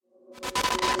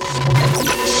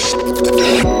I'm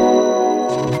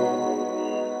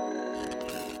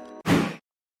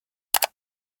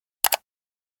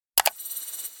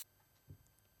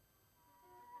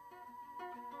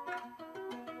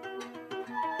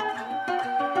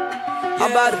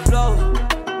about to blow.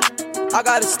 I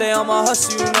gotta stay on my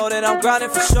hustle, you know that I'm grinding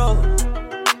for sure.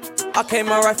 I came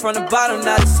up right from the bottom,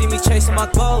 now they see me chasing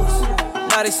my goals.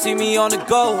 Now they see me on the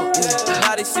go, yeah.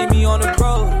 Now they see me on the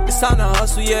road. It's time to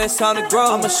hustle, yeah, it's time to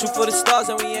grow. I'ma shoot for the stars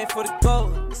and we aim for the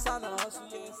gold. It's time to hustle,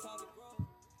 yeah, it's time to grow.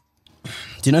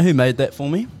 Do you know who made that for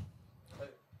me?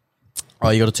 Oh,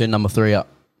 you got to turn number 3 up.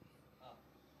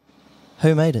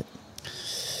 Who made it?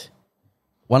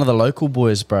 One of the local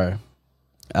boys, bro.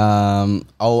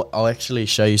 I'll actually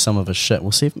show you some of his shit.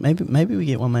 We'll see if maybe we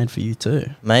get one made for you too.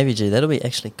 Maybe, G. That'll be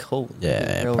actually cool.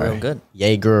 Yeah, real, bro. real good.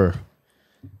 Jaeger.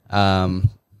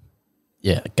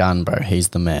 Yeah, Gun, bro. He's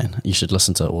the man. You should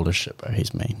listen to all his shit, bro.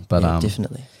 He's mean. But Yeah,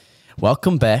 definitely.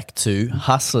 welcome back to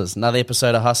Hustlers. Another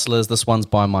episode of Hustlers. This one's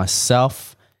by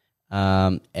myself.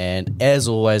 And as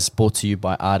always, brought to you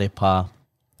by Arepa.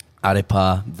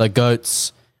 Arepa, the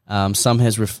goats.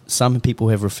 Some people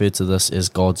have referred to this as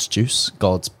God's juice,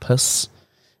 God's piss,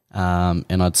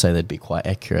 and I'd say that'd be quite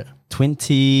accurate.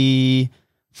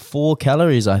 24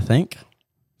 calories, I think,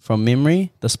 from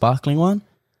memory, the sparkling one.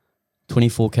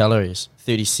 24 calories,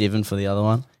 37 for the other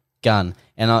one. Gun.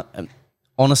 And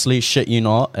honestly, shit you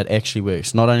not, it actually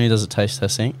works. Not only does it taste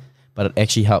hissing, but it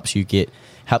actually helps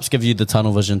give you the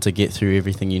tunnel vision to get through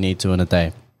everything you need to in a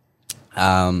day.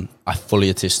 I fully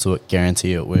attest to it,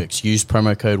 guarantee it works. Use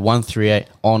promo code 138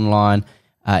 online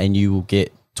and you will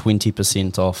get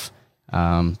 20% off.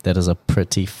 That is a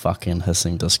pretty fucking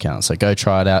hissing discount. So go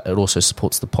try it out. It also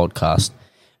supports the podcast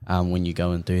when you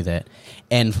go and do that.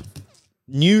 And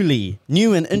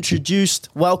new and introduced,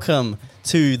 welcome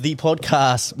to the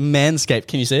podcast, Manscaped.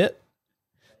 Can you see it?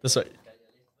 This way.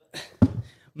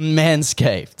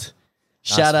 Manscaped.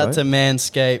 Shout out to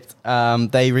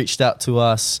Manscaped. They reached out to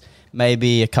us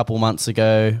maybe a couple months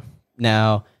ago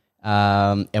now,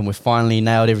 and we've finally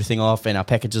nailed everything off and our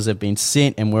packages have been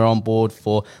sent and we're on board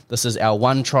for, this is our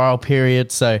one trial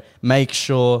period, so make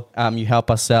sure you help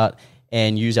us out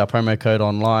and use our promo code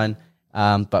online.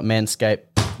 But Manscaped,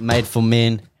 made for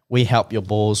men, we help your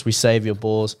balls, we save your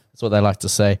balls, that's what they like to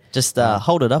say. Just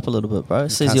hold it up a little bit, bro.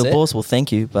 It says your balls will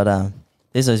thank you, but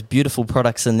there's those beautiful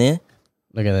products in there.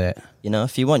 Look at that. You know,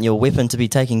 if you want your weapon to be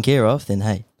taken care of, then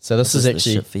hey. So this is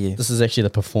actually shit for you. This is actually the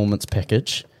performance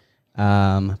package,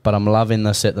 but I'm loving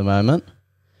this at the moment.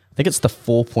 I think it's the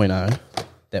 4.0,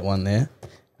 that one there.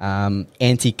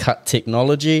 Anti-cut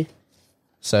technology.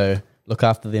 So look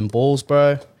after them balls,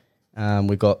 bro.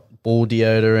 We got ball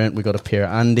deodorant. We got a pair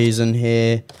of undies in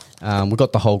here. We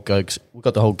got the whole gig. We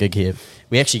got the whole gig here.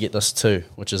 We actually get this too,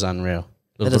 which is unreal.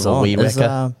 A little bit of a wee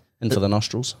whacker into the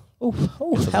nostrils. Oh,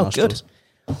 how good.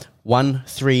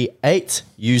 138.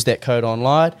 Use that code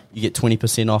online. You get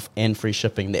 20% off and free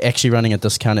shipping. They're actually running a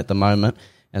discount at the moment,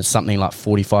 and it's something like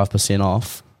 45%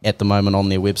 off at the moment on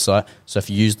their website. So if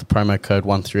you use the promo code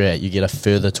 138, you get a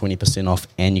further 20% off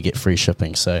and you get free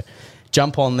shipping. So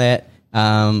jump on that.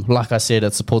 Like I said,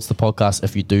 it supports the podcast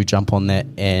if you do jump on that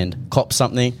and cop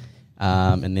something,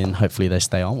 and then hopefully they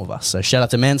stay on with us. So shout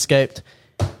out to Manscaped,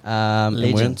 and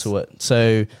we're into it.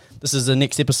 So this is the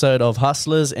next episode of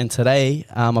Hustlers, and today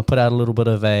I put out a little bit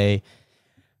of a,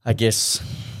 I guess,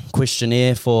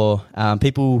 questionnaire for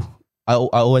people. I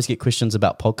always get questions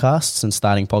about podcasts and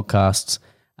starting podcasts,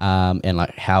 and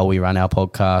like how we run our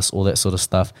podcasts, all that sort of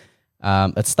stuff.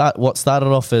 What started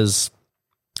off as,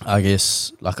 I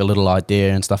guess, like a little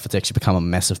idea and stuff, it's actually become a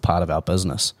massive part of our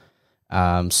business.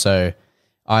 So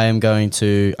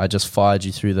I just fired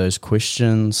you through those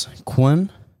questions,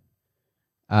 Quinn.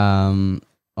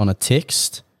 On a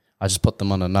text. I just put them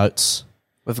on the notes.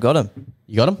 We've got them.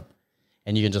 You got them?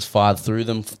 And you can just fire through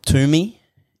them to me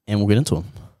and we'll get into them.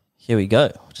 Here we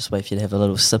go. Just wait for you to have a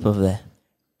little sip of the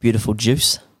beautiful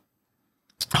juice.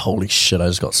 Holy shit, I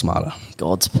just got smarter.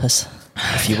 God's piss,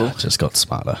 if you will. Just got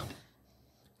smarter.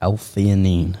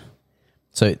 L-theanine.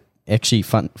 So actually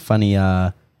funny,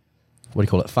 what do you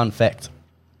call it? Fun fact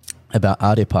about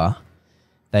Arepa.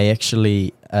 They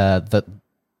actually,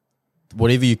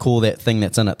 whatever you call that thing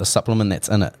that's in it, the supplement that's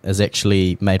in it, is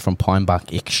actually made from pine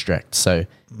bark extract. So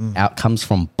out comes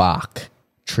from bark,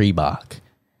 tree bark,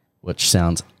 which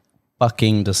sounds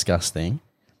fucking disgusting,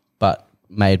 but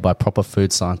made by proper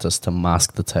food scientists to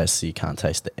mask the taste so you can't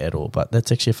taste it at all. But that's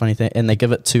actually a funny thing. And they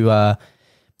give it to,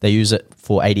 they use it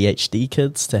for ADHD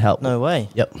kids to help. No way.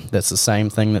 Yep, that's the same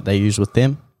thing that they use with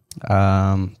them.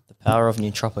 The power of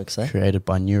nootropics, eh? Created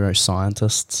by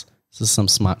neuroscientists. This is some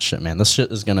smart shit, man. This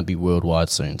shit is going to be worldwide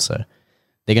soon, so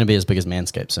they're going to be as big as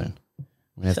Manscaped soon.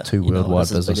 We have 2 worldwide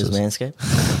businesses. As big as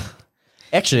Manscaped?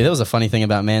 Actually, that was a funny thing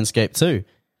about Manscaped too.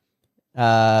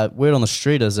 Word on the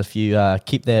street is if you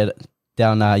keep that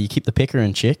down, you keep the pecker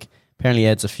in check. Apparently,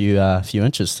 adds a few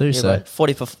inches too. Yeah, so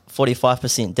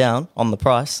 45% down on the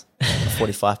price,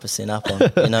 45% up on.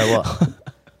 You know what?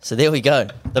 So there we go.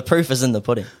 The proof is in the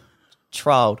pudding.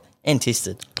 Trialed and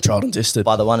tested.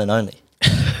 By the one and only.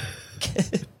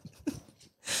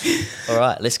 All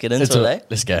right, let's get into it, eh?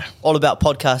 Let's go. All about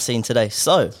podcasting today.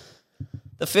 So,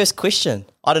 the first question,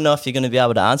 I don't know if you're going to be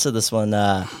able to answer this one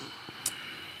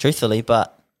truthfully,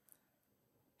 but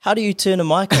how do you turn a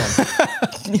mic on?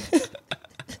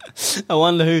 I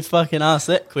wonder who fucking asked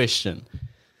that question.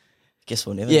 Guess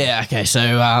we'll never know. Okay,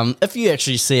 so if you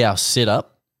actually see our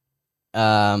setup,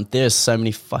 there's so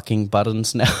many fucking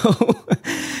buttons now.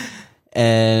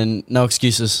 And no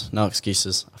excuses. I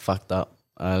fucked up.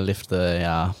 I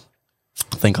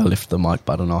think I left the mic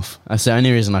button off. That's the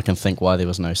only reason I can think why there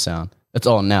was no sound. It's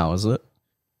on now, is it?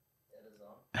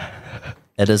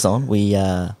 It is on. We've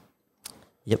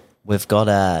got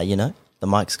the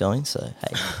mic's going, so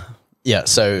hey. Yeah,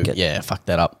 so fuck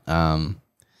that up.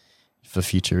 For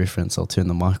future reference, I'll turn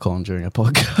the mic on during a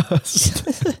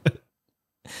podcast.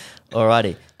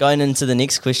 Alrighty. Going into the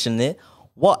next question there.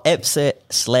 What apps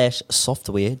 /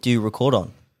 software do you record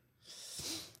on?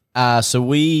 So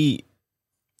we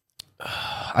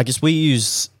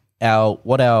use our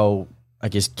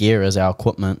gear as our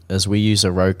equipment is we use a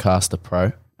Rodecaster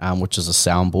Pro, which is a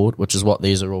soundboard, which is what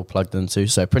these are all plugged into.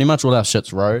 So pretty much all our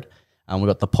shit's Rode. We've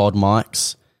got the pod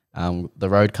mics, the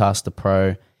Rodecaster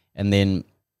Pro, and then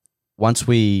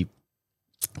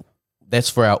that's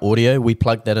for our audio. We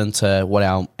plug that into what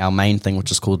our main thing,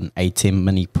 which is called an ATEM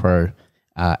Mini Pro,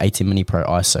 ATEM Mini Pro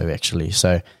ISO actually.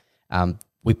 So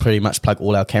we pretty much plug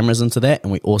all our cameras into that,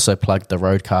 and we also plug the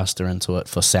Rodecaster into it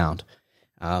for sound.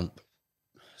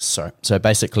 So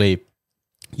basically,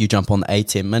 you jump on the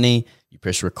ATEM Mini, you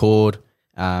press record,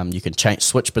 you can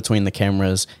switch between the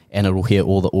cameras, and it will hear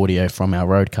all the audio from our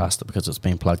Rodecaster because it's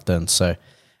been plugged in. So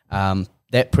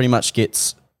that pretty much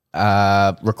gets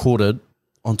recorded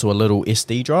onto a little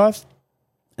SD drive,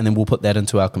 and then we'll put that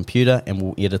into our computer and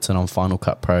we'll edit it on Final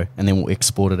Cut Pro, and then we'll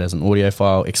export it as an audio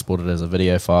file, export it as a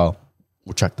video file.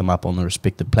 We'll chuck them up on the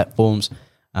respective platforms,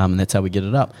 and that's how we get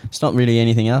it up. It's not really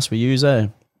anything else we use, eh?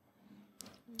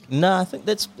 No, I think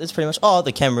that's pretty much. Oh,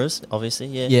 the cameras, obviously,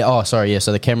 yeah. Yeah. Oh, sorry. Yeah.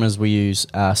 So the cameras we use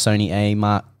Sony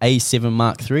A7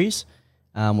 Mark IIIs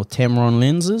with Tamron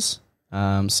lenses.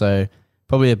 So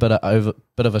probably a bit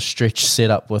of a stretch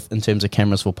setup in terms of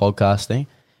cameras for podcasting,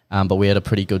 but we had a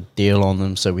pretty good deal on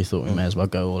them, so we thought we may as well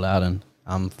go all out and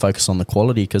focus on the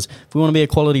quality, because if we want to be a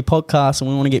quality podcast and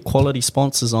we want to get quality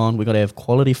sponsors on, we got to have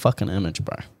quality fucking image,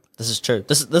 bro. This is true.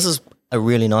 This is a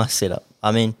really nice setup.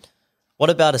 I mean, what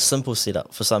about a simple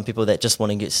setup for some people that just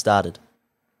want to get started?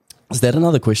 Is that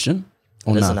another question?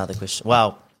 It is another question.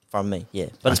 Well, from me, yeah.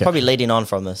 But it's probably leading on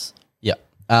from this. Yeah.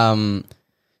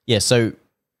 So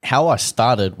how I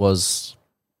started was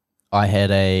I had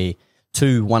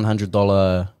two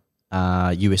 $100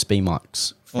 USB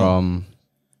mics from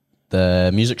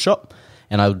the music shop,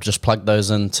 and I would just plug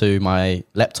those into my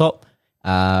laptop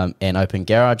and open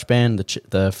GarageBand,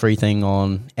 the free thing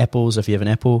on Apples if you have an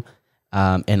Apple,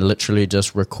 and literally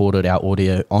just recorded our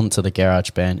audio onto the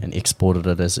GarageBand and exported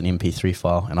it as an MP3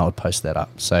 file, and I would post that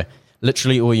up. So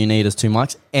literally all you need is 2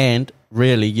 mics, and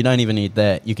really you don't even need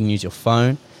that. You can use your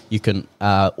phone. You can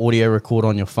audio record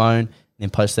on your phone, then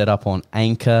post that up on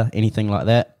Anchor, anything like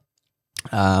that.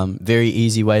 Very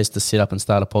easy ways to set up and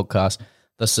start a podcast.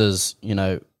 This is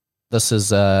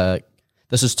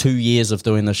 2 years of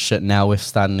doing this shit. Now we're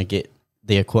starting to get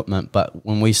the equipment, but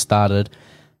when we started,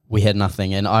 we had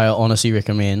nothing. And I honestly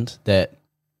recommend that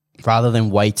rather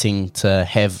than waiting to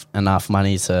have enough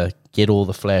money to get all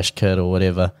the flash kit or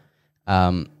whatever,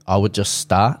 I would just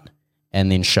start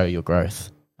and then show your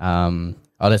growth.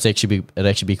 It'd actually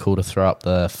be cool to throw up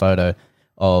the photo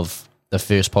of the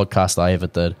first podcast I ever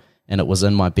did, and it was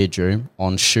in my bedroom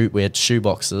on shoot. We had shoe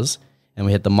boxes, and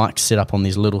we had the mics set up on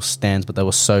these little stands, but they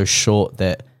were so short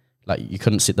that like you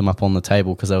couldn't set them up on the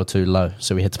table because they were too low.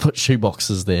 So we had to put shoe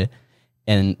boxes there,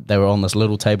 and they were on this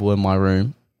little table in my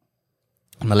room,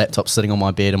 and the laptop's sitting on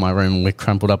my bed in my room, and we're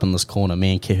crumpled up in this corner,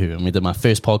 me and Kehu, and we did my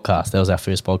first podcast. That was our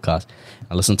first podcast.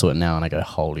 I listen to it now, and I go,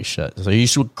 holy shit. So you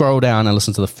should scroll down and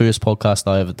listen to the first podcast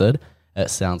I ever did. It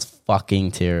sounds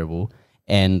fucking terrible,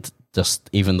 and just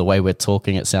even the way we're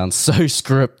talking, it sounds so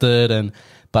scripted,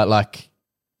 but like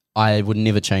I would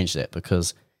never change that,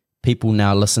 because people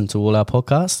now listen to all our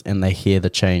podcasts and they hear the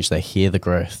change, they hear the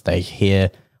growth, they hear,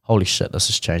 holy shit, this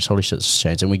has changed, holy shit, this has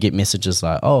changed. And we get messages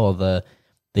like, oh, the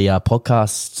the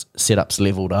podcast setups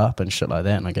leveled up and shit like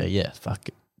that. And I go, yeah, fuck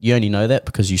it. You only know that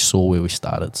because you saw where we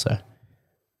started. So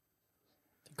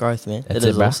growth, man. That's It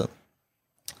is bro. awesome.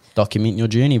 Document your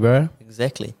journey, bro.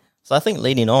 Exactly. So I think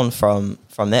leading on from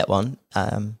that one,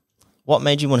 what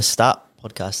made you want to start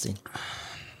podcasting?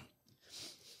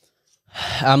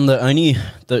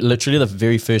 Literally the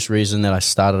very first reason that I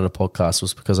started a podcast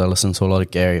was because I listened to a lot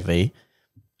of Gary Vee.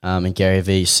 And Gary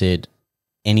Vee said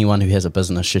anyone who has a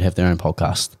business should have their own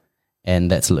podcast.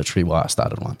 And that's literally why I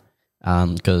started one.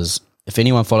 Because if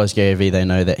anyone follows Gary Vee, they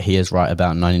know that he is right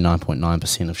about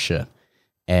 99.9% of shit.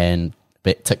 And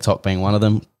TikTok being one of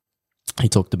them, he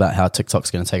talked about how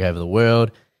TikTok's going to take over the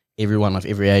world. Everyone of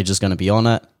every age is going to be on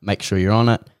it. Make sure you're on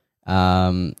it.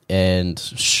 And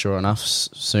sure enough,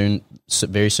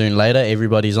 very soon later,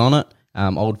 everybody's on it.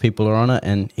 Old people are on it.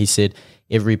 And he said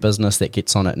every business that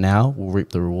gets on it now will reap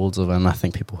the rewards of it. And I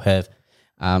think people have.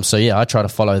 So yeah, I try to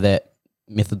follow that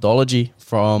methodology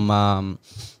from our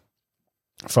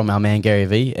man Gary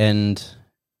Vee. And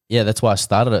yeah, that's why I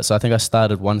started it. So I think I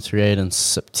started 138 in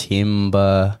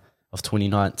September of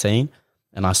 2019.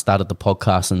 And I started the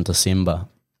podcast in December.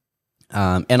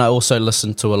 And I also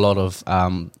listened to a lot of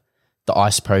the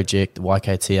ICE Project, the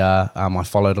YKTR. I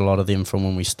followed a lot of them from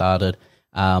when we started.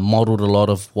 Modeled a lot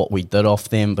of what we did off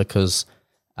them because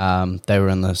they were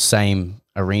in the same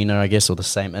arena, I guess, or the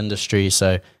same industry.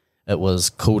 So it was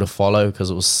cool to follow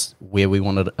because it was where we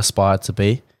wanted to aspire to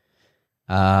be.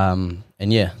 And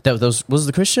yeah, that was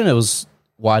the question. It was,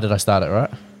 why did I start it,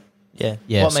 right?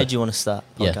 Yeah. What made you want to start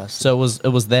podcasting? Yeah. So it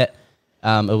was that.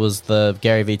 It was the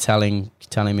Gary Vee telling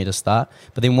me to start.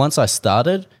 But then once I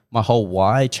started, my whole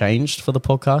why changed for the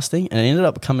podcasting, and it ended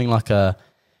up becoming like a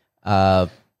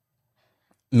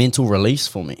mental release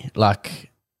for me. Like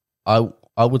I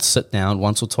would sit down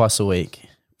once or twice a week,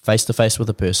 face to face with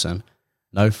a person,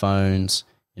 no phones.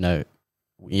 You know,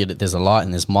 there's a light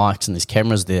and there's mics and there's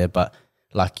cameras there, but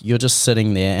like you're just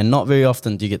sitting there, and not very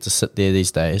often do you get to sit there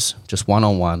these days, just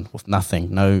one-on-one with nothing,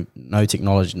 no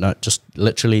technology, just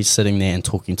literally sitting there and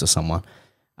talking to someone.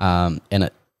 And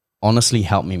it honestly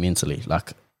helped me mentally.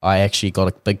 Like I actually got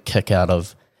a big kick out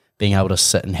of being able to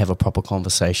sit and have a proper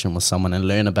conversation with someone and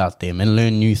learn about them and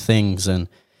learn new things, and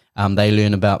they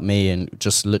learn about me, and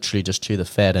just literally just chew the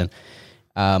fat. And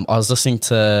I was listening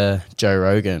to Joe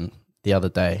Rogan the other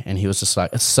day, and he was just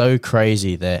like, it's so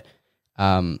crazy that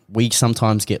we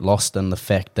sometimes get lost in the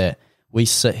fact that we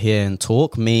sit here and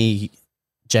talk, me,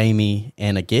 Jamie,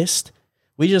 and a guest.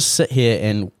 We just sit here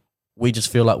and we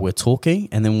just feel like we're talking,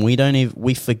 and then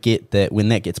we forget that when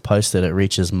that gets posted, it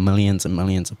reaches millions and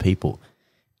millions of people.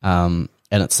 And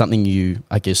it's something you,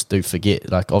 I guess, do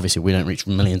forget. Like, obviously, we don't reach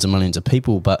millions and millions of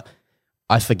people, but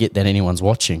I forget that anyone's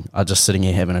watching. I'm just sitting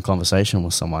here having a conversation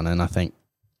with someone, and I think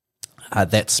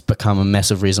that's become a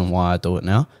massive reason why I do it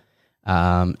now.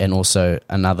 And also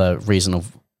another reason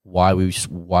of why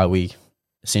we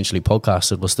essentially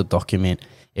podcasted was to document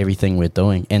everything we're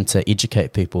doing and to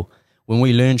educate people. When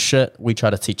we learn shit, we try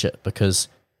to teach it, because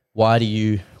why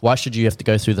should you have to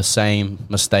go through the same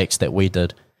mistakes that we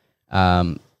did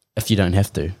if you don't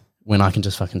have to, when I can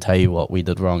just fucking tell you what we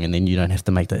did wrong, and then you don't have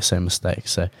to make that same mistake.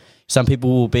 So some people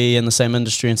will be in the same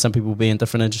industry and some people will be in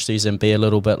different industries and be a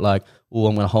little bit like, oh,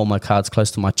 I'm going to hold my cards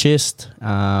close to my chest.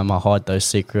 I hide those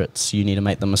secrets. You need to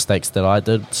make the mistakes that I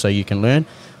did so you can learn.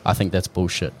 I think that's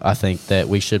bullshit. I think that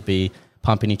we should be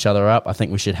pumping each other up. I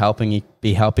think we should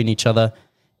be helping each other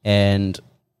and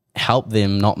help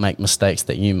them not make mistakes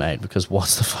that you made, because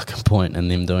what's the fucking point in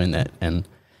them doing that? And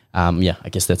yeah, I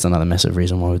guess that's another massive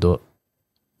reason why we do it.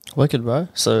 Wicked, bro.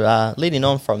 So leading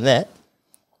on from that,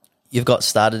 you've got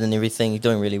started and everything, you're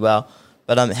doing really well.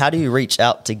 But how do you reach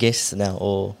out to guests now,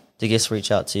 or do guests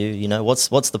reach out to you? You know,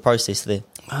 what's the process there?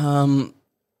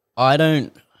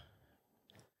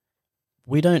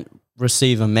 We don't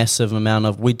receive a massive amount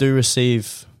of, we do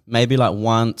receive maybe like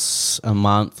once a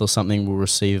month or something, we'll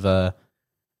receive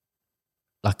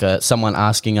someone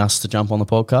asking us to jump on the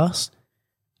podcast.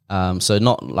 So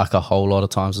not like a whole lot of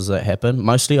times does that happen.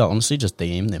 Mostly I honestly just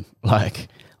DM them. Like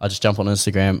I just jump on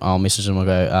Instagram, I'll message them, I'll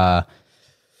go,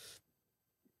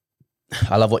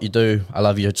 I love what you do, I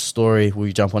love your story, will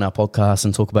you jump on our podcast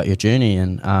and talk about your journey?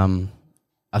 And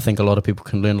I think a lot of people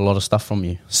can learn a lot of stuff from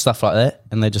you, stuff like that.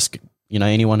 And they just, you know,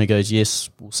 anyone who goes yes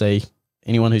will say,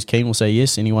 anyone who's keen will say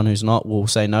yes, anyone who's not will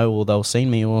say no, or they'll see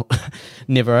me or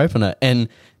never open it. And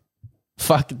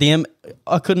fuck them,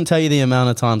 I couldn't tell you the amount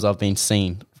of times I've been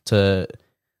seen to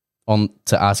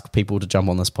ask people to jump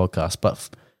on this podcast. But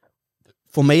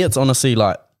for me, it's honestly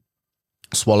like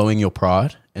swallowing your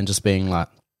pride and just being like,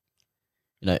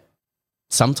 you know,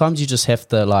 sometimes you just have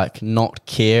to like not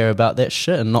care about that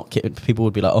shit and not care. People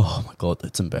would be like, oh my God,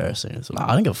 that's embarrassing. It's like,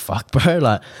 I don't give a fuck, bro.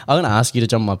 Like, I'm going to ask you to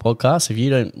jump on my podcast. If you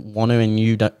don't want to and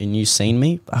you've seen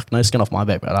me, fuck, no skin off my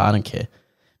back, bro. I don't care.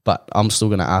 But I'm still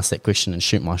going to ask that question and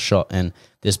shoot my shot. And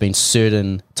there's been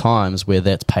certain times where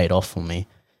that's paid off for me.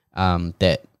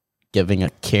 That giving a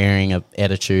caring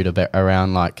attitude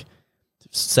around, like,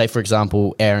 say, for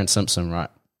example, Aaron Simpson, right?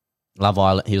 Love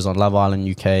Island. He was on Love Island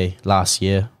UK last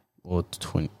year. Or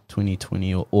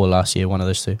 2020 or last year, one of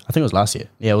those two. I think it was last year.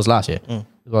 Yeah, it was last year. What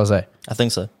was I say? I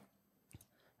think so.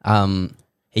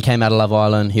 He came out of Love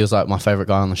Island. He was like my favourite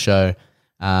guy on the show.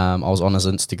 I was on his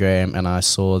Instagram and I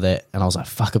saw that and I was like,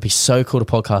 fuck, it'd be so cool to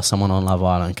podcast someone on Love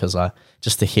Island because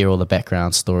just to hear all the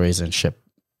background stories and shit.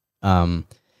 And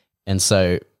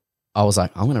so I was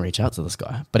like, I'm going to reach out to this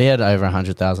guy. But he had over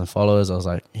 100,000 followers. I was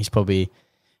like, he's probably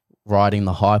riding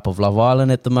the hype of Love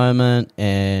Island at the moment,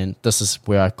 and this is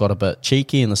where I got a bit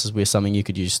cheeky, and this is where something you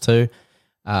could use too.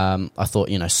 I thought,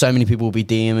 so many people will be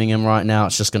DMing him right now,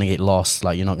 it's just going to get lost,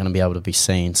 like you're not going to be able to be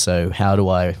seen, so how do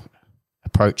I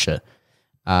approach it?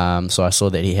 So I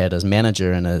saw that he had his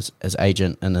manager and his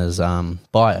agent in his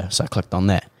bio, so I clicked on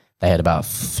that. They had about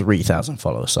 3,000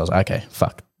 followers, so I was like, okay,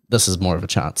 fuck, this is more of a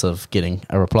chance of getting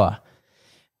a reply.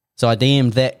 So I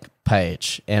DM'd that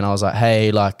page, and I was like,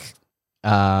 hey, like,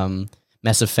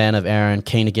 massive fan of Aaron,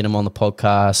 keen to get him on the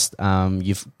podcast.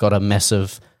 You've got a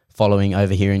massive following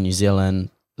over here in New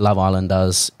Zealand, Love Island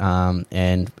does,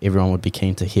 and everyone would be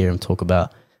keen to hear him talk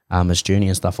about his journey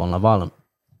and stuff on Love Island.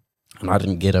 And I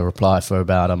didn't get a reply for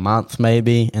about a month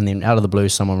maybe, and then out of the blue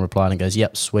someone replied and goes,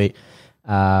 yep, sweet,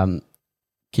 can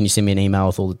you send me an email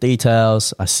with all the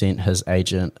details? I sent his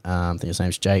agent, I think his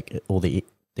name's Jake, all the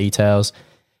details.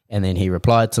 And then he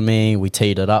replied to me. We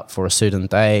teed it up for a certain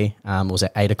day. It was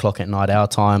at 8 o'clock at night our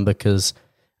time because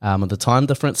of the time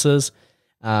differences.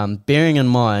 Bearing in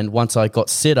mind, once I got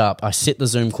set up, I set the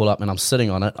Zoom call up and I'm sitting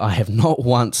on it. I have not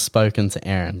once spoken to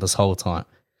Aaron this whole time.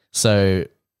 So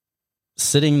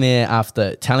sitting there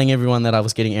after telling everyone that I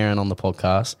was getting Aaron on the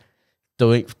podcast,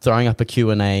 throwing up a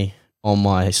Q&A on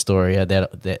my story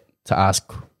that to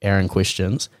ask Aaron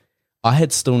questions, I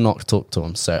had still not talked to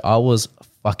him. So I was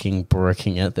fucking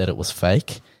bricking it that it was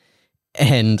fake.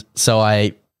 And so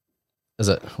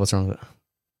what's wrong with it?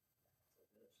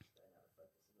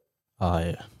 Oh,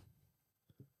 yeah.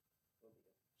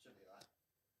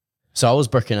 So I was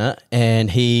bricking it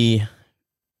and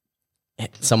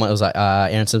someone was like,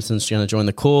 Aaron Simpson's going to join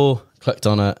the call, clicked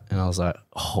on it, and I was like,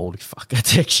 holy fuck,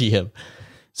 it's actually him.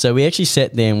 So we actually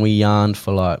sat there and we yarned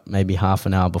for like maybe half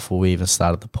an hour before we even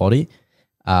started the potty.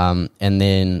 And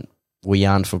then we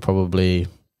yarned for probably,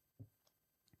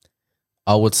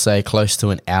 I would say, close to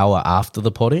an hour after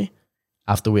the potty,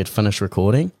 after we had finished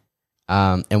recording.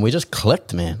 And we just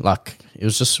clicked, man. Like, it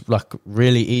was just like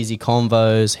really easy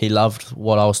convos. He loved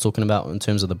what I was talking about in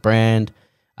terms of the brand.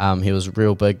 He was a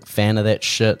real big fan of that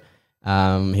shit.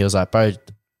 He was like, bro,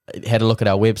 had a look at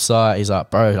our website. He's like,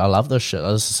 bro, I love this shit.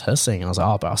 This is his thing. And I was like,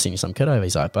 oh, bro, I'll send you some kit over.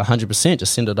 He's like, but 100%,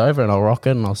 just send it over and I'll rock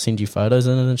it and I'll send you photos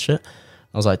in it and shit.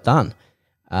 I was like, done.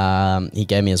 He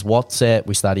gave me his WhatsApp.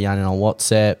 We started yarning on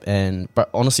WhatsApp, but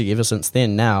honestly, ever since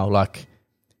then, now, like,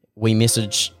 we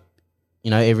message,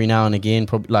 every now and again,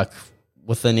 probably like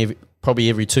within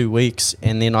every 2 weeks,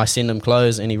 and then I send him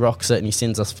clothes and he rocks it and he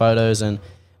sends us photos, and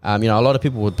a lot of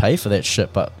people would pay for that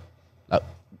shit, but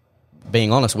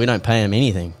being honest, we don't pay him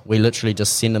anything. We literally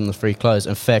just send him the free clothes.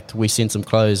 In fact, we sent some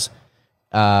clothes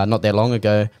not that long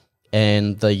ago,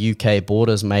 and the UK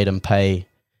borders made him pay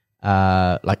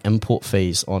like import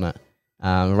fees on it.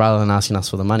 Rather than asking us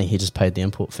for the money, he just paid the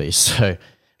import fees. So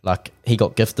like, he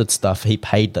got gifted stuff, he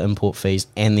paid the import fees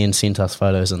and then sent us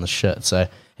photos and the shit. So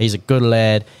he's a good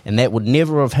lad, and that would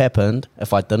never have happened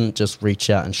if I didn't just reach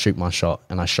out and shoot my shot.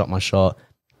 And I shot my shot,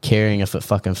 caring if it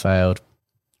fucking failed,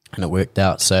 and it worked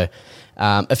out. So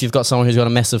if you've got someone who's got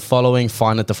a massive following,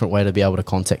 find a different way to be able to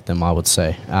contact them, I would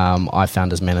say. I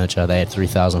found his manager. They had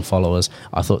 3,000 followers.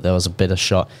 I thought that was a better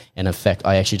shot. And in fact,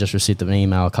 I actually just received an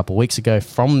email a couple of weeks ago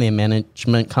from their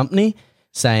management company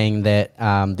saying that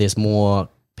there's more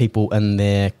people in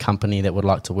their company that would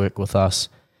like to work with us.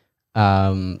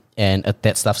 And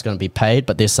that stuff's going to be paid,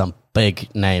 but there's some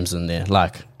big names in there.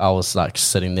 Like, I was like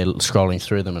sitting there scrolling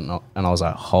through them and I was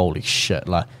like, holy shit.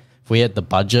 Like, if we had the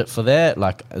budget for that,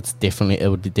 like, it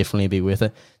would definitely be worth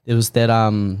it. There was that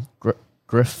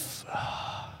Griff.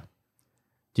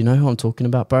 Do you know who I'm talking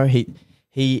about, bro?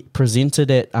 He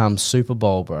presented at Super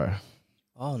Bowl, bro.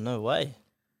 Oh, no way.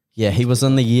 Yeah, he was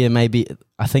in the year, maybe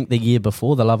I think the year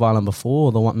before, the Love Island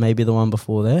before, or maybe the one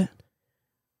before that.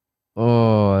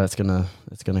 Oh, that's gonna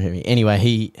hurt me. Anyway,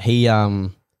 he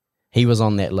He was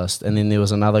on that list. And then there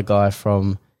was another guy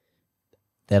from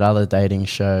that other dating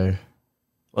show.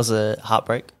 Was it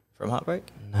Heartbreak? From Heartbreak?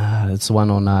 Nah, it's one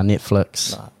on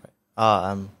Netflix.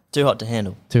 Too Hot to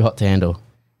Handle. Too Hot to Handle.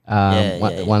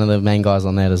 One of the main guys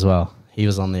on that as well. He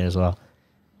was on there as well.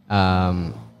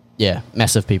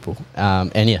 Massive people.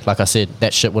 And yeah, like I said,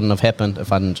 that shit wouldn't have happened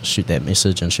if I didn't just shoot that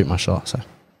message and shoot my shot. So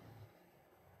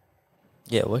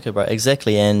yeah, wicked, bro.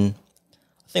 Exactly. And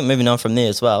I think moving on from there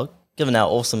as well, given our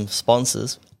awesome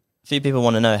sponsors, a few people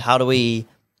want to know, how do we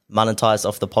monetize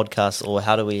off the podcast, or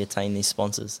how do we attain these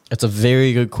sponsors? It's a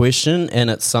very good question, and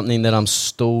it's something that I'm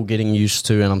still getting used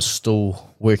to, and I'm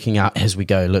still working out as we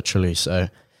go, literally. So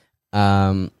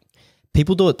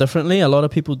people do it differently. A lot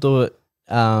of people do it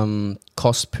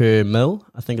cost per mil,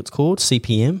 I think it's called,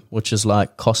 CPM, which is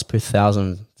like cost per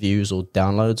 1,000 views or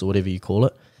downloads or whatever you call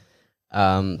it.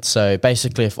 So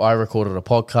basically, if I recorded a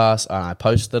podcast and I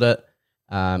posted it,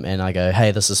 and I go,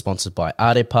 hey, this is sponsored by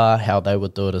Arepa, how they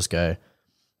would do it is go,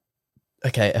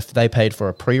 okay, if they paid for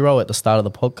a pre-roll at the start of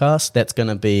the podcast, that's going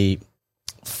to be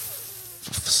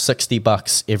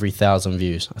 $60 every 1,000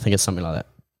 views. I think it's something like that.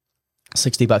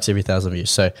 $60 every 1,000 views.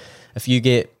 So if you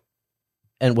get,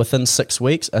 and within 6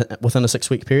 weeks, within a 6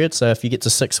 week period, so if you get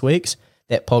to 6 weeks,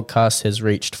 that podcast has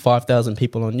reached 5,000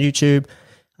 people on YouTube,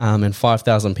 and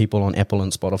 5,000 people on Apple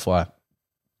and Spotify.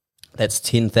 That's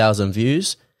 10,000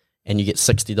 views, and you get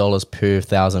 $60 per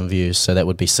 1,000 views. So that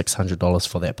would be $600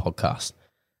 for that podcast.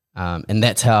 And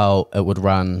that's how it would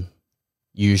run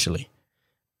usually,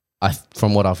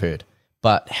 from what I've heard.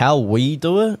 But how we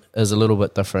do it is a little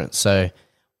bit different. So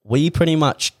we pretty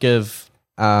much give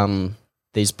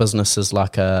these businesses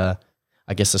like a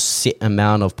set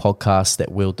amount of podcasts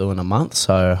that we'll do in a month.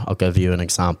 So I'll give you an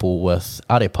example with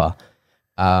Arepa.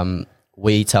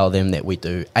 We tell them that we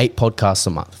do 8 podcasts a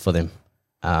month for them.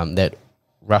 That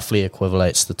roughly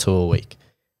equivalates to 2 a week,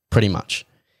 pretty much.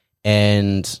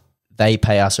 And they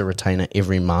pay us a retainer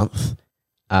every month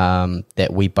that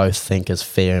we both think is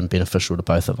fair and beneficial to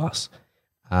both of us.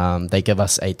 They give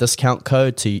us a discount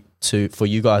code for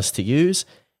you guys to use,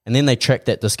 and then they track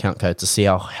that discount code to see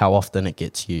how often it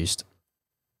gets used.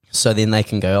 So then they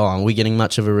can go, are we getting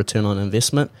much of a return on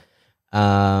investment?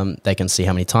 They can see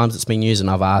how many times it's been used, and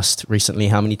I've asked recently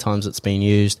how many times it's been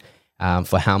used,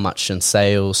 for how much in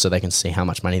sales, so they can see how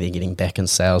much money they're getting back in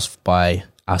sales by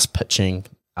us pitching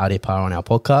Arepa on our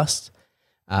podcast.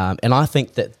 And I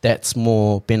think that that's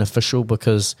more beneficial,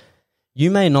 because you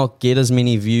may not get as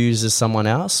many views as someone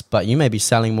else, but you may be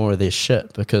selling more of their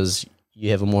shit because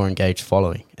you have a more engaged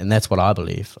following. And that's what I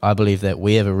believe. I believe that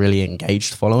we have a really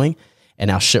engaged following, and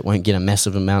our shit won't get a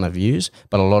massive amount of views,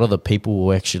 but a lot of the people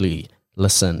will actually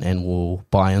listen and will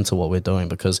buy into what we're doing,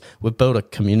 because we've built a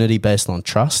community based on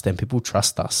trust, and people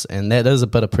trust us. And that is a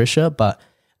bit of pressure, but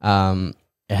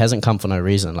it hasn't come for no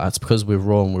reason. Like, it's because we're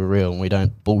raw and we're real and we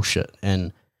don't bullshit.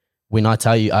 And when I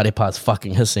tell you Arepa is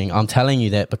fucking hissing, I'm telling you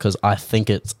that because I think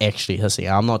it's actually hissing.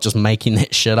 I'm not just making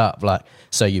that shit up, like,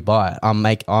 so you buy it.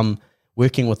 I'm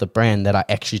working with a brand that I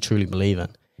actually truly believe in.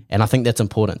 And I think that's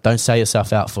important. Don't sell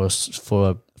yourself out for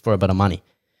a bit of money.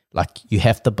 Like, you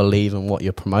have to believe in what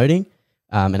you're promoting,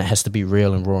 and it has to be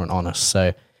real and raw and honest.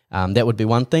 So that would be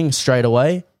one thing. Straight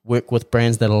away, work with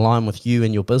brands that align with you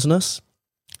and your business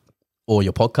or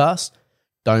your podcast.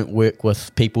 Don't work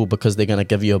with people because they're going to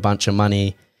give you a bunch of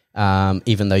money,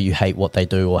 even though you hate what they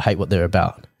do or hate what they're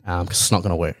about, because it's not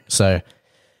going to work. So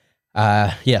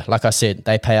like I said,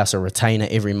 they pay us a retainer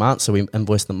every month, so we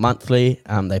invoice them monthly.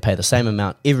 They pay the same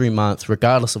amount every month,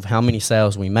 regardless of how many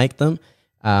sales we make them,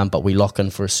 but we lock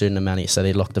in for a certain amount, so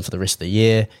they're locked in for the rest of the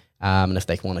year, and if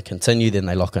they want to continue, then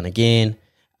they lock in again.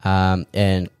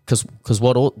 And because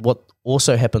what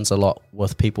also happens a lot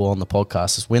with people on the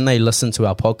podcast is when they listen to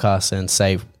our podcast and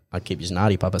say, I keep using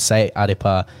Arepa, but say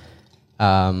Arepa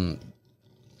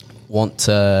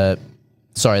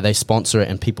they sponsor it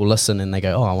and people listen and they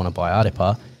go, I want to buy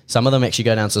Arepa. Some of them actually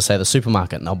go down to, say, the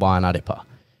supermarket and they'll buy an Arepa.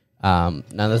 Now,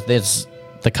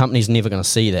 the company's never going to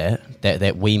see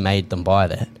that we made them buy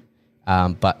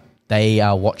that. But they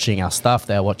are watching our stuff,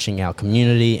 they're watching our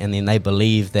community, and then they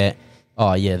believe that,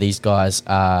 these guys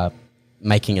are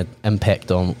making an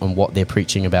impact on what they're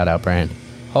preaching about our brand.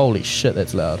 Holy shit,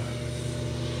 that's loud.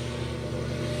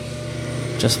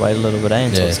 Just wait a little bit,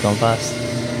 until it's gone past.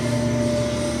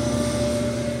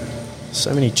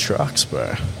 So many trucks,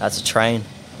 bro. That's a train.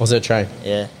 Was it a train?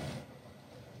 Yeah.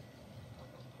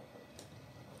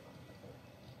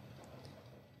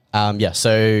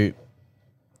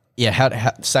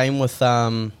 Same with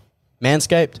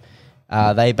Manscaped.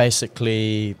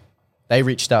 They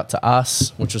reached out to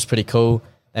us, which was pretty cool.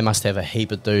 They must have a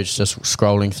heap of dudes just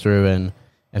scrolling through and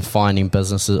and finding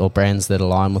businesses or brands that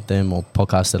align with them or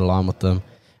podcasts that align with them.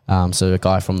 So a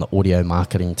guy from the audio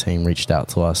marketing team reached out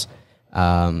to us,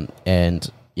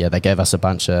 and yeah, they gave us a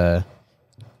bunch of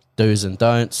do's and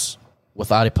don'ts. With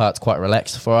Arepa, it's quite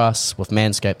relaxed for us. With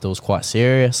Manscaped, it was quite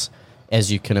serious. As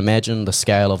you can imagine, the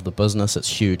scale of the business, it's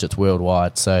huge, it's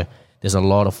worldwide. So there's a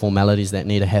lot of formalities that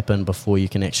need to happen before you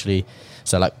can actually,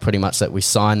 so like pretty much that we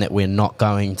sign that we're not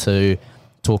going to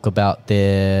talk about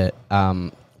their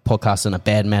podcast in a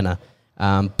bad manner.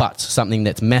 But something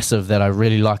that's massive that I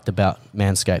really liked about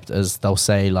Manscaped is they'll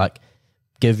say, like,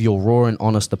 give your raw and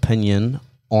honest opinion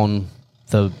on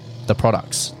the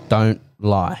products. Don't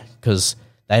lie, because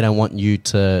they don't want you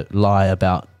to lie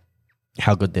about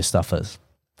how good their stuff is.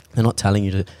 They're not telling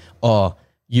you to,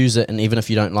 use it, and even if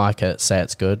you don't like it, say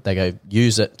it's good. They go,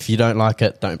 use it. If you don't like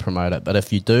it, don't promote it. But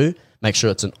if you do, make sure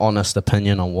it's an honest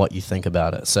opinion on what you think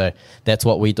about it. So that's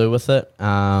what we do with it.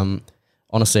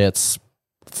 Honestly, it's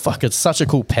such a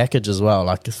cool package as well.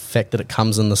 Like the fact that it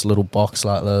comes in this little box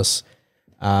like this.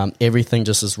 Everything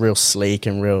just is real sleek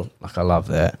and real, like, I love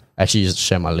that. I actually used to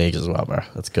show my legs as well, bro.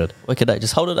 That's good. Wicked,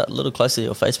 just hold it up a little closer to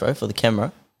your face, bro, for the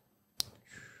camera.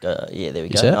 Yeah, there we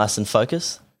go. Nice and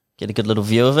focus. Get a good little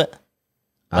view of it.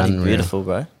 Bloody beautiful,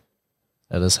 bro.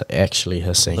 It is actually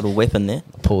hissing. Little weapon there.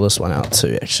 I'll pull this one out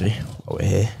too, actually, while we're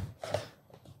here.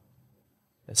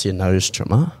 That's your nose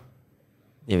trimmer.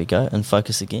 There we go. And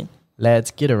focus again.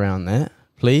 Lads, get around that,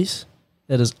 please.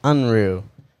 That is unreal.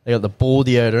 They got the ball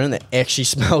deodorant that actually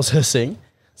smells hissing.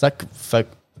 It's like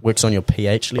works on your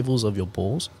pH levels of your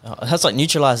balls. Oh, it has like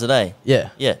neutralizer, eh? Yeah.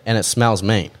 Yeah. And it smells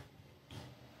mean.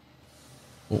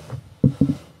 Ooh.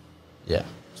 Yeah.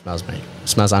 Smells mean. It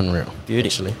smells unreal. Beauty.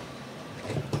 Actually.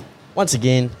 Once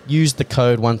again, use the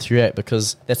code 138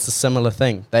 because that's a similar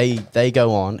thing. They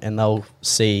go on and they'll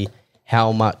see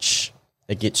how much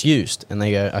it gets used, and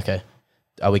they go, okay,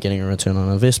 are we getting a return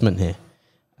on investment here?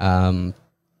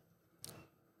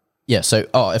 Yeah. So,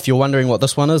 if you're wondering what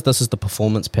this one is, this is the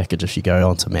performance package. If you go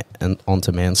onto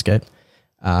Manscaped,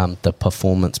 the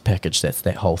performance package, that's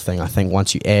that whole thing. I think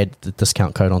once you add the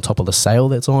discount code on top of the sale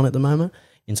that's on at the moment,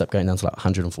 ends up going down to like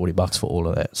 $140 for all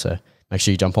of that. So make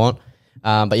sure you jump on.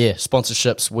 But yeah,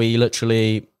 sponsorships,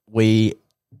 we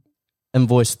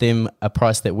invoice them a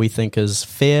price that we think is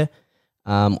fair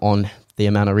on the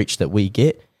amount of reach that we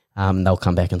get. They'll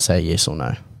come back and say yes or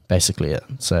no, basically it.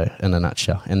 So in a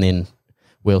nutshell. And then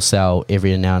we'll sell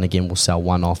every now and again, we'll sell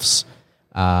one-offs.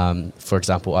 For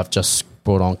example, I've just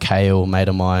brought on Kale, mate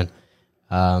of mine,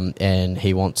 and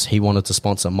he wanted to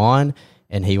sponsor mine,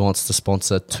 and he wants to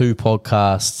sponsor 2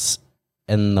 podcasts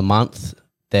in the month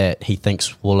that he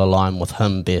thinks will align with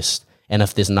him best. And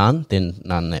if there's none, then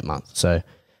none that month. So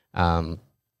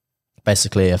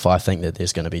basically, if I think that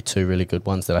there's going to be 2 really good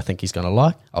ones that I think he's going to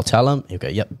like, I'll tell him. He'll go,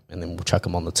 yep, and then we'll chuck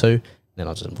him on the 2. Then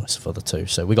I'll just invoice for the 2.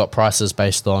 So we got prices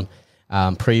based on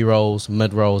pre-rolls,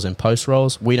 mid-rolls, and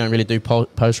post-rolls. We don't really do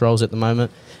post-rolls at the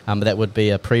moment, but that would be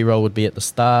a pre-roll would be at the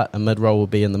start, a mid-roll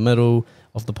would be in the middle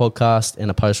of the podcast, and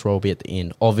a post-roll will be at the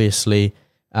end. Obviously,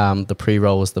 the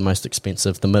pre-roll is the most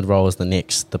expensive, the mid-roll is the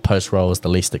next, the post-roll is the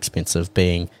least expensive,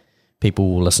 being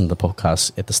people will listen to the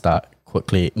podcast at the start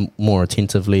quickly, more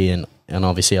attentively, and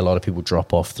obviously a lot of people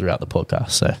drop off throughout the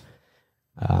podcast. So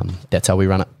that's how we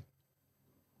run it.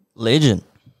 Legend.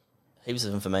 Heaps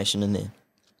of information in there.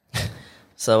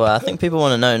 So I think people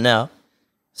want to know now.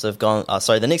 So I've gone.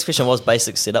 The next question was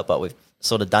basic setup, but we've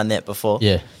sort of done that before.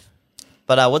 Yeah.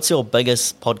 But what's your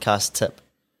biggest podcast tip?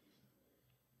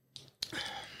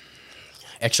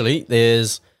 Actually,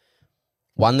 there's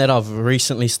one that I've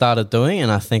recently started doing,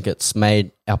 and I think it's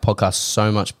made our podcast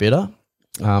so much better.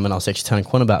 And I was actually telling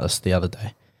Quinn about this the other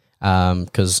day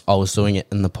because I was doing it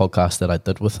in the podcast that I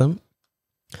did with him.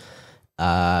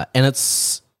 And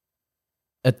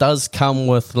it does come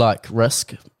with like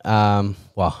risk. Well,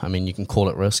 I mean, you can call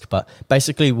it risk, but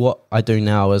basically what I do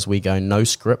now is we go no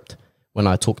script when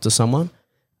I talk to someone.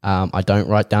 I don't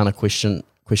write down a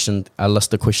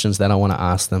list of questions that I want to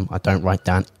ask them. I don't write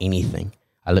down anything.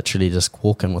 I literally just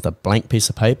walk in with a blank piece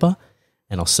of paper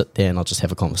and I'll sit there and I'll just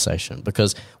have a conversation.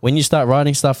 Because when you start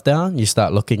writing stuff down, you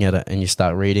start looking at it and you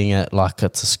start reading it like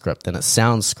it's a script, and it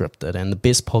sounds scripted. And the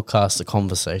best podcasts are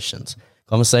conversations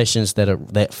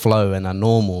that flow and are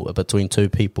normal between 2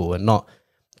 people, and not,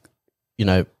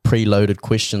 preloaded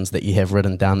questions that you have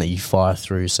written down that you fire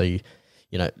through. So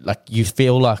you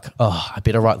feel like, I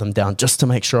better write them down just to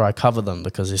make sure I cover them,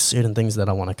 because there's certain things that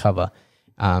I want to cover.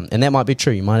 And that might be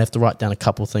true. You might have to write down a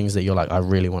couple things that you're like, I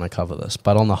really want to cover this.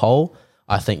 But on the whole,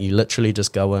 I think you literally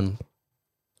just go in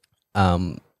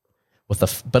with a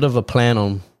bit of a plan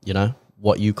on,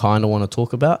 what you kind of want to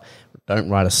talk about. Don't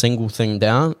write a single thing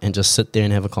down and just sit there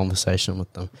and have a conversation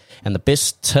with them. And the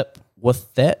best tip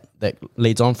with that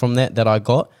leads on from that I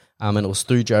got, and it was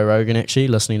through Joe Rogan actually,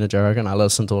 listening to Joe Rogan. I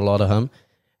listen to a lot of him.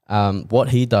 What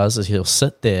he does is he'll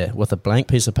sit there with a blank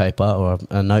piece of paper or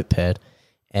a notepad,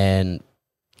 and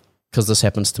because this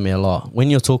happens to me a lot, when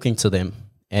you're talking to them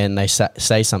and they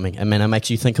say something, and man, it makes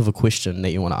you think of a question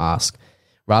that you want to ask.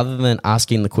 Rather than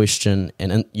asking the question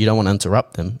and you don't want to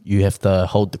interrupt them, you have to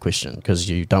hold the question because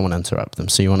you don't want to interrupt them.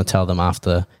 So you want to tell them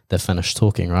after they're finished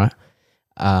talking, right?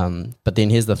 But then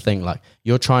here's the thing, like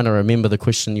you're trying to remember the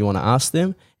question you want to ask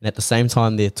them, and at the same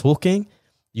time they're talking,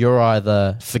 you're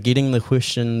either forgetting the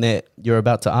question that you're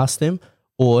about to ask them,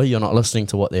 or you're not listening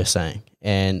to what they're saying.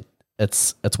 And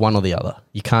it's one or the other.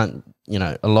 You can't,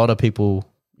 a lot of people,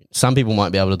 some people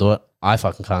might be able to do it. I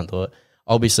fucking can't do it.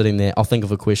 I'll be sitting there, I'll think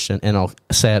of a question and I'll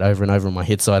say it over and over in my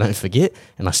head so I don't forget,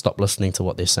 and I stop listening to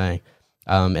what they're saying.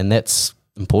 And that's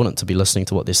important, to be listening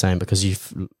to what they're saying, because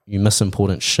you miss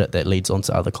important shit that leads on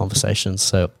to other conversations.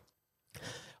 So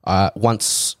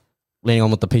once leaning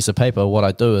on with the piece of paper, what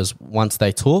I do is once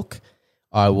they talk,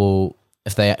 I will,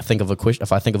 if I think of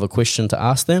a question to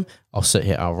ask them, I'll sit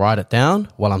here, I'll write it down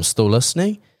while I'm still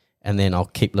listening, and then I'll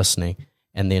keep listening.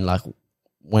 And then like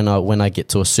when I get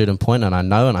to a certain point and I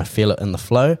know and I feel it in the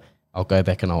flow, I'll go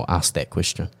back and I'll ask that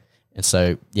question. And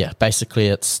so, yeah, basically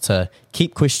it's to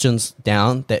keep questions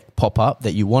down that pop up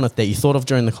that you thought of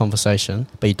during the conversation,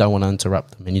 but you don't want to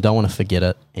interrupt them and you don't want to forget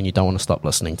it and you don't want to stop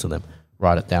listening to them.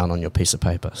 Write it down on your piece of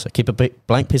paper. So keep a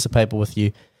blank piece of paper with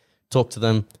you, talk to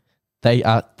them.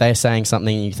 They're saying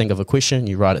something, you think of a question,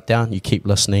 you write it down, you keep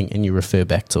listening and you refer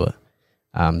back to it.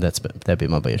 That'd be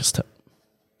my biggest tip.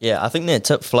 Yeah, I think that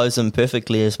tip flows in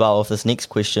perfectly as well with this next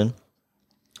question.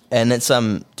 And it's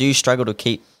do you struggle to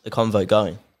keep the convo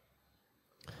going?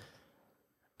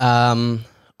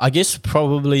 I guess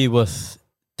probably with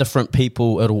different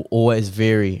people it'll always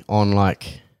vary on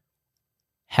like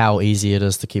how easy it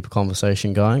is to keep a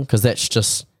conversation going, because that's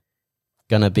just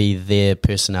going to be their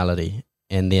personality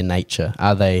and their nature.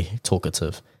 Are they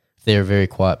talkative? If they're a very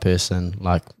quiet person,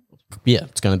 like, yeah,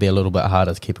 it's going to be a little bit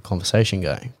harder to keep a conversation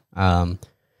going.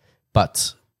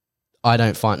 But I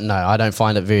don't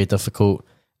find it very difficult.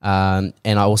 And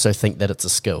I also think that it's a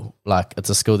skill. Like, it's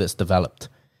a skill that's developed.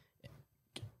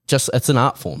 It's an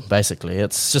art form, basically.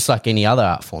 It's just like any other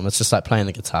art form. It's just like playing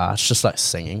the guitar. It's just like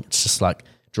singing. It's just like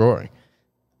drawing.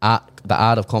 The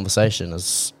art of conversation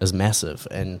is massive.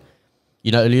 And,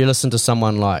 you listen to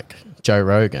someone like Joe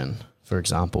Rogan, for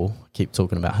example, keep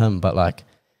talking about him, but like,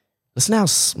 listen how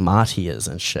smart he is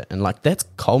and shit. And like, that's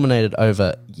culminated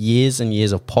over years and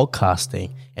years of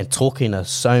podcasting and talking to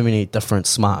so many different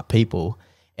smart people,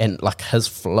 and like his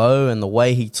flow and the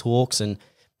way he talks, and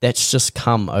that's just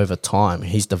come over time.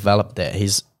 He's developed that.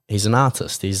 He's an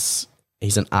artist. He's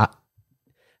an art.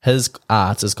 His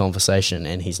art is conversation,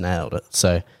 and he's nailed it.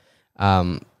 So,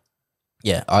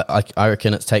 yeah, I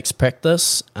reckon it takes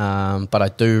practice, but I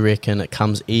do reckon it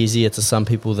comes easier to some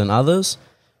people than others.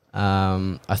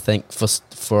 I think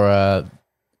for a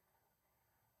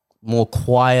more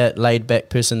quiet, laid-back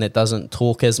person that doesn't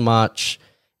talk as much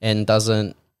and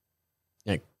doesn't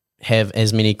have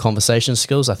as many conversation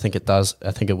skills, I think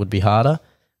it would be harder.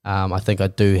 I think I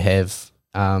do have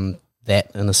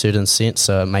that in a certain sense,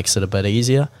 so it makes it a bit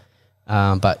easier.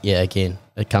 But yeah, again,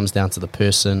 it comes down to the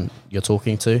person you're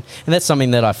talking to, and that's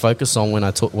something that I focus on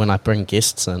when I bring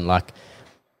guests in. Like,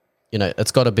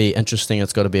 it's got to be interesting.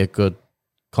 It's got to be a good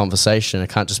conversation. It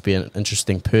can't just be an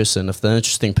interesting person. If the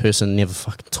interesting person never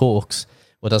fucking talks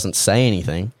or doesn't say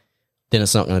anything, then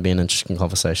it's not going to be an interesting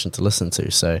conversation to listen to.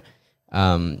 So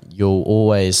you'll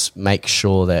always make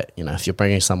sure that, if you're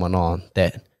bringing someone on,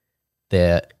 that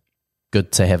they're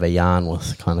good to have a yarn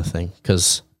with, kind of thing,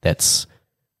 because that's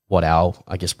what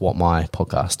my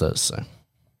podcast is. So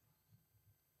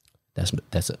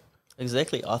that's it.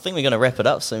 Exactly. I think we're going to wrap it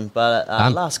up soon, but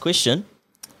last question,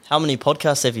 how many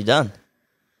podcasts have you done?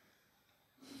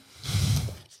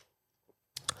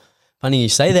 Funny you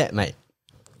say that, mate.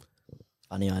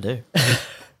 Funny I do.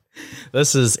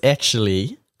 This is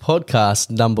actually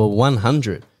podcast number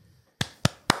 100.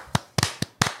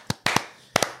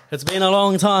 It's been a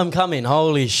long time coming.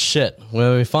 Holy shit.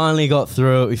 Well, we finally got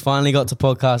through it. We finally got to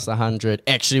podcast 100.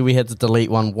 Actually, we had to delete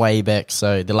one way back,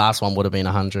 so the last one would have been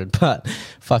 100. But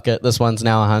fuck it, this one's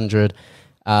now 100.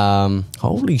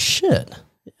 Holy shit.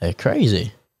 Yeah,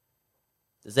 crazy.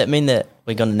 Does that mean that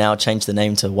we're going to now change the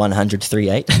name to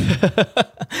 138?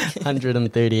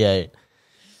 138.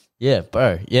 Yeah,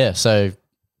 bro. Yeah, so,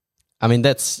 I mean,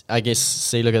 that's, I guess,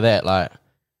 see, look at that. Like,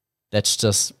 that's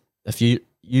just, if you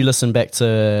listen back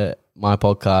to my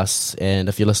podcasts, and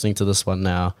if you're listening to this one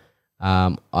now,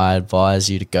 I advise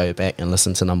you to go back and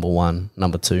listen to number 1,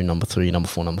 number 2, number 3, number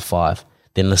 4, number 5.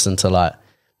 Then listen to like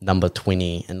number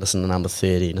 20 and listen to number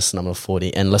 30 and listen to number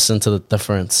 40 and listen to the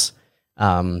difference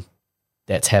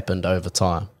that's happened over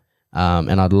time.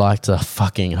 And I'd like to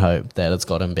fucking hope that it's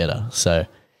gotten better. So,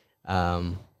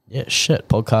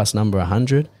 podcast number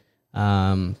 100.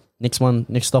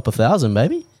 Next stop 1,000,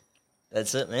 baby.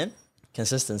 That's it, man.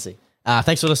 Consistency.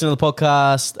 Thanks for listening to the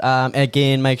podcast.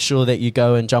 Again, make sure that you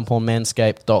go and jump on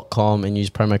manscaped.com and use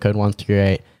promo code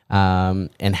 138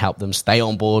 and help them stay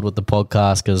on board with the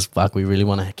podcast because, we really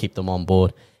want to keep them on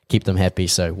board, keep them happy.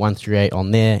 So 138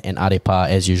 on there, and Arepa,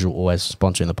 as usual, always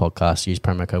sponsoring the podcast. Use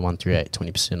promo code 138,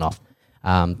 20% off.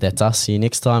 That's us. See you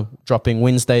next time. Dropping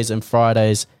Wednesdays and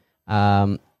Fridays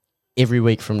every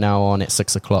week from now on at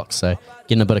 6 o'clock. So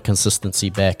getting a bit of consistency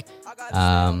back.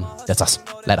 That's us.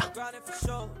 Later.